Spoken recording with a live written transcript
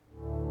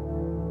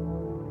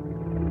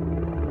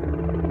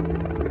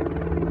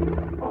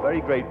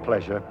very great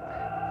pleasure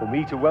for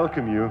me to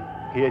welcome you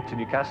here to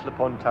Newcastle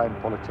upon Tyne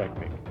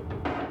Polytechnic.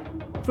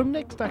 From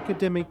next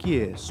academic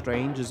year,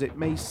 strange as it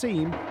may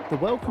seem, the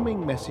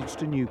welcoming message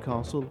to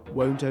Newcastle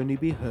won't only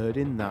be heard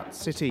in that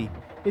city,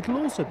 it'll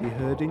also be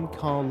heard in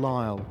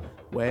Carlisle,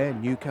 where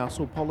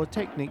Newcastle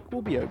Polytechnic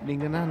will be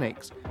opening an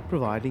annex,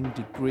 providing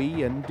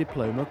degree and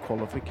diploma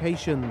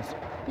qualifications.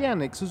 The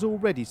annex has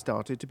already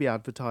started to be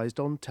advertised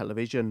on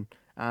television,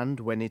 and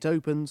when it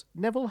opens,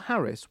 Neville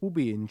Harris will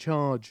be in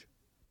charge.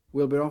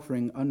 We'll be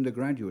offering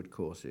undergraduate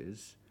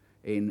courses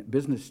in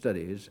business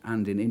studies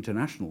and in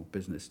international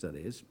business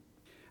studies,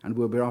 and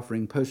we'll be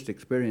offering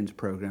post-experience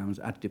programs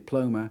at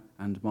diploma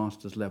and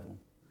master's level.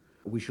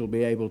 We shall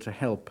be able to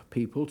help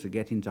people to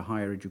get into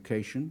higher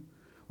education.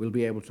 We'll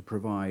be able to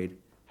provide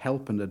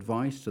help and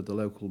advice to the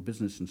local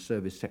business and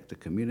service sector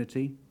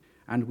community,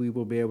 and we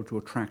will be able to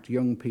attract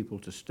young people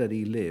to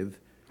study, live,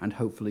 and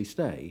hopefully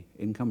stay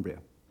in Cumbria.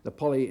 The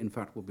Poly, in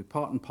fact, will be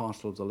part and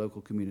parcel of the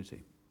local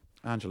community.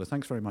 Angela,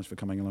 thanks very much for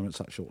coming along at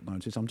such short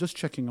notice. I'm just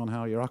checking on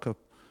how your UCA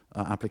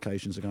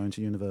applications are going to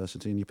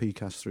university and your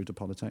PCAS through to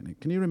Polytechnic.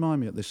 Can you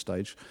remind me at this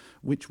stage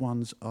which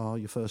ones are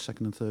your first,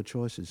 second and third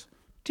choices?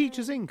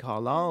 Teachers in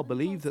Carlisle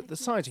believe that the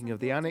siting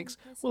of the annex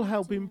will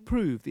help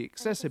improve the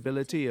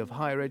accessibility of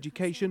higher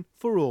education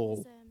for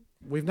all.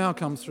 We've now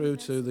come through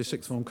to the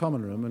sixth form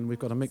common room, and we've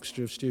got a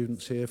mixture of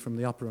students here from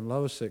the upper and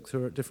lower sixth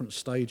who are at different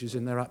stages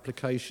in their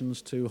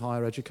applications to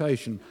higher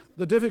education.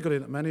 The difficulty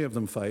that many of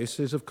them face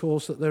is, of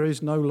course, that there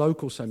is no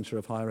local centre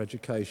of higher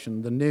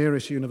education. The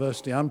nearest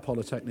university and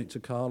polytechnic to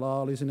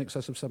Carlisle is in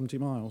excess of 70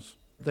 miles.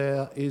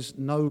 There is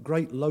no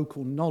great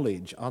local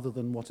knowledge other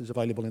than what is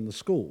available in the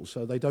schools,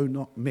 so they do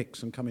not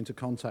mix and come into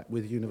contact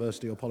with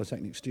university or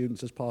polytechnic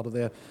students as part of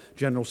their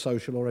general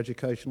social or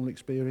educational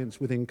experience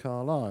within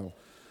Carlisle.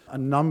 A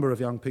number of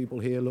young people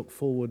here look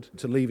forward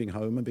to leaving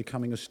home and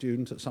becoming a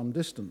student at some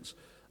distance.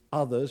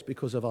 Others,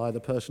 because of either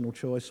personal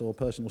choice or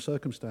personal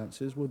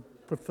circumstances, would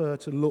prefer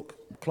to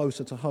look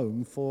closer to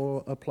home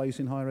for a place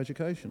in higher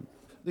education.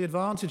 The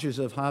advantages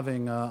of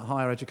having a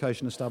higher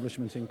education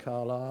establishment in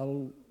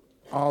Carlisle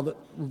are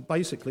that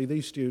basically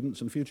these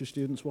students and future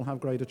students will have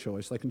greater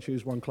choice. They can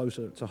choose one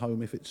closer to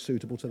home if it's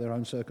suitable to their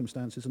own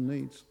circumstances and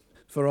needs.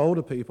 For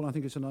older people, I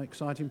think it's an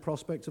exciting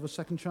prospect of a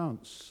second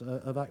chance,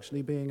 of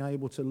actually being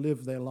able to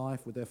live their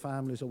life with their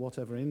families or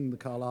whatever in the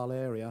Carlisle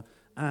area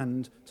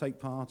and take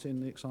part in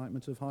the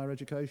excitement of higher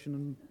education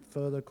and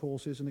further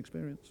courses and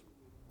experience.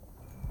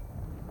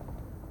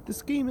 The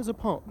scheme is a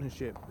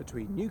partnership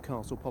between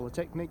Newcastle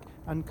Polytechnic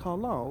and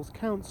Carlisle's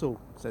council,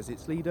 says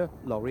its leader,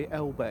 Laurie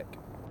Elbeck.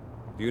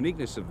 The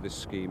uniqueness of this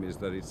scheme is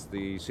that it's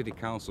the City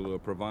Council who are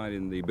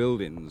providing the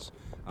buildings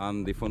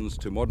and the funds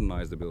to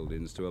modernise the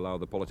buildings to allow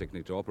the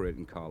Polytechnic to operate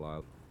in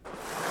Carlisle.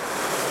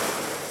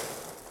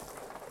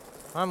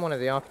 I'm one of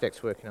the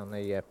architects working on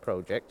the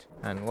project,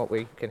 and what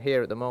we can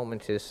hear at the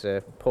moment is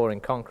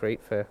pouring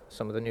concrete for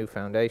some of the new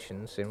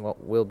foundations in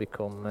what will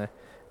become an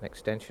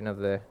extension of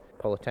the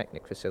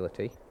Polytechnic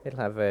facility. It'll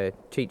have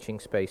teaching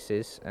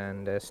spaces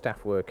and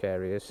staff work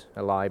areas,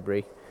 a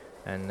library,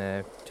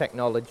 and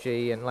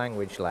technology and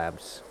language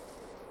labs.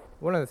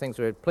 One of the things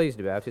we're pleased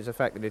about is the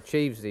fact that it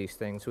achieves these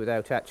things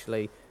without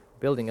actually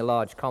building a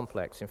large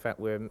complex. In fact,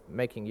 we're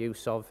making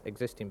use of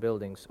existing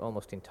buildings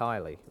almost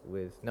entirely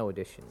with no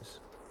additions.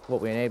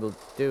 What we're able to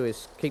do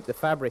is keep the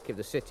fabric of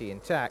the city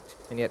intact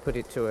and yet put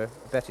it to a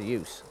better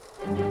use.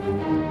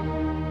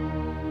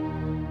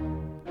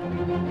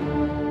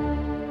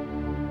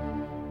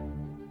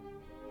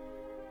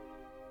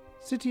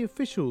 City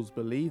officials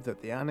believe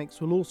that the annex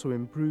will also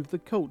improve the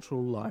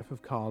cultural life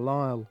of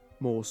Carlisle.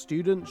 More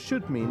students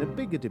should mean a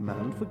bigger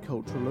demand for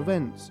cultural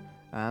events,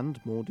 and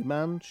more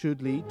demand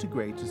should lead to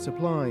greater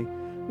supply,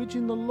 which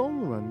in the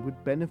long run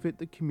would benefit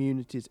the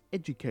community's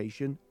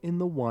education in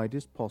the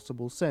widest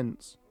possible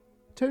sense.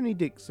 Tony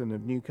Dixon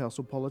of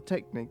Newcastle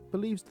Polytechnic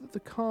believes that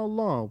the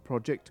Carlisle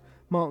project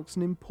marks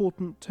an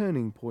important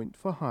turning point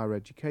for higher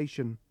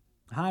education.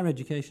 Higher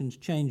education's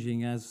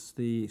changing as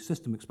the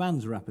system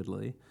expands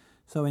rapidly,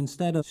 so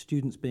instead of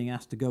students being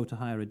asked to go to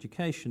higher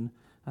education,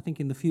 I think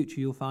in the future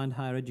you'll find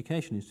higher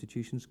education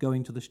institutions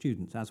going to the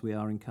students, as we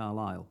are in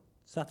Carlisle.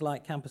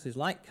 Satellite campuses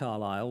like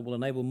Carlisle will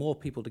enable more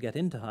people to get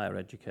into higher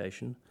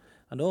education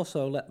and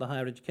also let the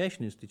higher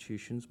education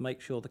institutions make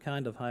sure the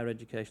kind of higher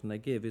education they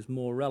give is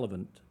more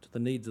relevant to the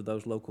needs of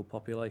those local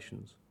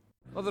populations.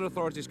 Other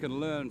authorities can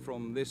learn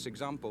from this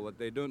example that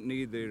they don't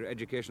need their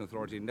education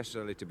authority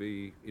necessarily to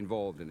be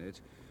involved in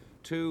it.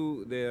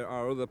 2, there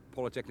are other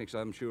polytechnics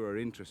I'm sure are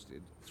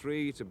interested.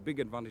 3, it's a big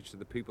advantage to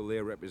the people they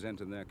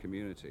represent in their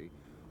community.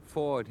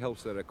 4, it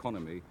helps their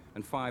economy.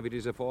 And 5, it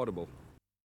is affordable.